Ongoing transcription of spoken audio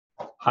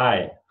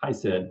Hi,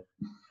 Sid.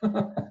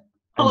 I'm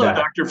Hello, back.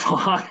 Dr.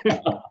 Fogg.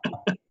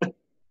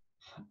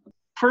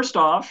 First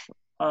off,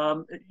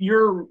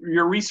 your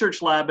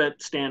research lab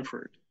at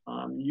Stanford,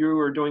 you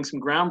are doing some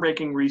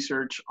groundbreaking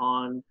research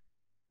on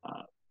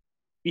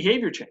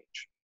behavior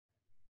change.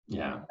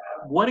 Yeah.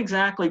 What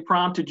exactly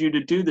prompted you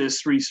to do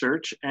this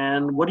research,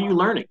 and what are you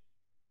learning?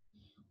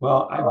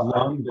 Well, I've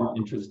long been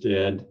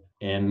interested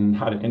in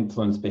how to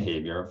influence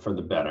behavior for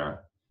the better.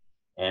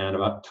 And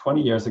about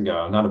 20 years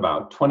ago, not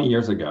about 20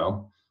 years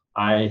ago,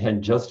 I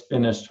had just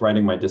finished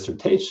writing my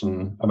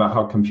dissertation about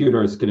how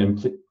computers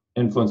could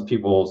influence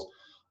people's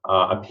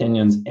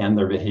opinions and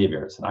their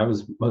behaviors. And I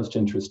was most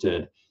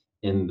interested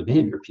in the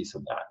behavior piece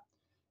of that.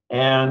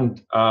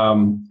 And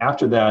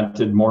after that,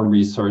 did more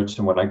research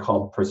in what I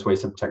called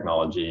persuasive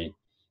technology.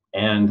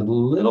 And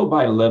little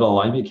by little,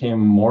 I became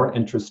more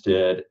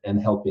interested in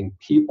helping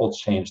people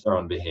change their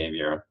own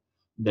behavior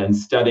than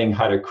studying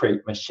how to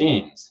create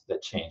machines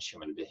that change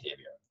human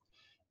behavior.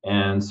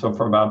 And so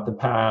for about the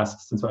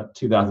past, since about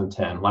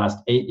 2010, last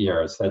 8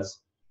 years,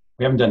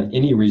 we haven't done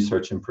any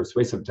research in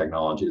persuasive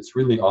technology. It's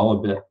really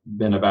all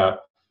been about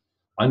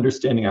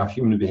understanding how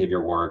human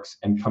behavior works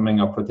and coming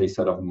up with a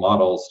set of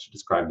models to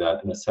describe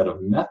that and a set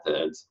of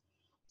methods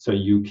so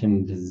you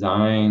can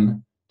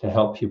design to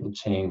help people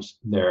change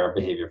their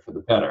behavior for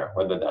the better,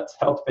 whether that's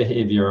health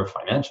behavior,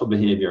 financial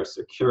behavior,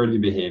 security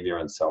behavior,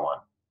 and so on.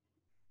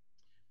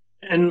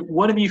 And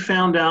what have you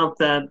found out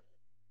that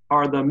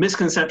are the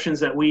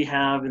misconceptions that we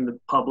have in the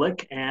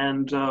public,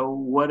 and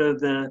what are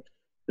the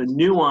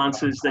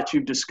nuances that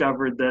you've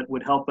discovered that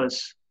would help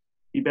us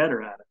be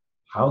better at it?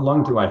 How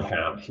long do I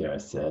have here,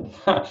 Sid?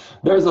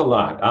 There's a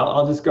lot.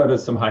 I'll just go to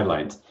some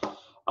highlights.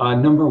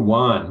 Number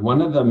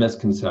one of the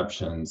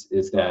misconceptions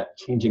is that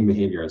changing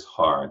behavior is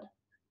hard.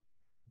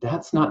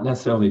 That's not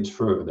necessarily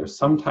true. There's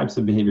some types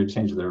of behavior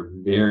change that are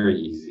very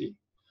easy.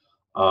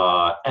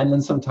 And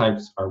then some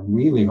types are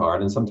really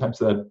hard, and some types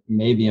that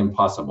may be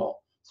impossible.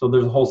 So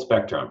there's a whole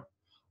spectrum.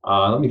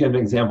 Let me give an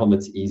example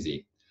that's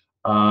easy.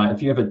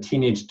 If you have a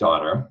teenage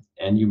daughter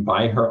and you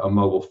buy her a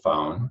mobile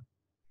phone,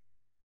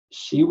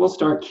 she will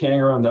start carrying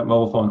around that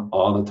mobile phone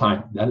all the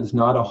time. That is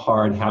not a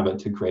hard habit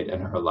to create in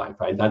her life,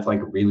 right? That's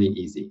like really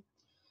easy.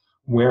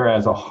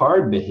 Whereas a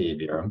hard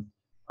behavior,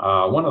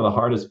 one of the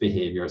hardest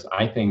behaviors,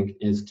 I think,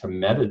 is to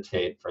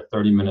meditate for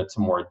 30 minutes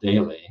or more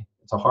daily.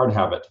 It's a hard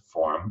habit to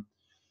form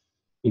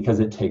because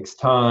it takes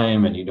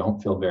time and you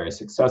don't feel very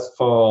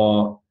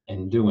successful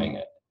in doing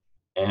it.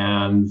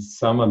 And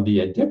some of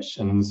the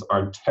addictions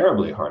are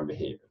terribly hard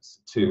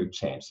behaviors to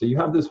change. So you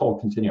have this whole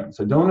continuum.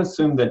 So don't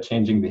assume that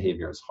changing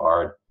behavior is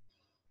hard.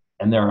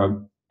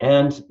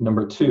 And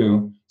number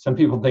two, some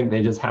people think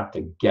they just have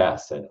to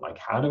guess it. Like,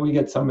 how do we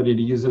get somebody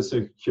to use a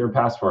secure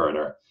password?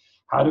 Or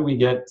how do we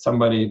get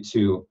somebody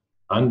to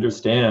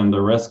understand the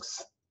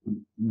risks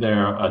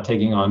they're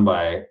taking on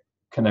by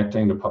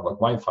connecting to public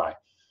Wi-Fi?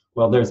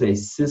 Well, there's a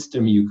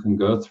system you can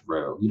go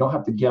through. You don't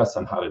have to guess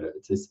on how to do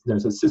it.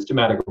 There's a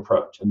systematic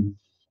approach.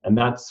 And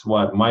that's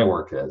what my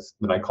work is,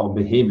 that I call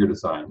behavior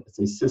design. It's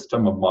a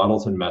system of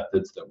models and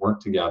methods that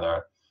work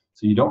together.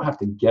 So you don't have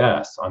to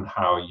guess on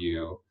how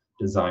you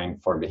design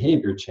for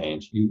behavior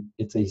change.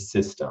 It's a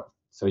system.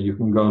 So you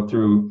can go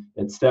through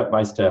it step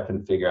by step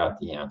and figure out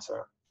the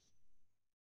answer.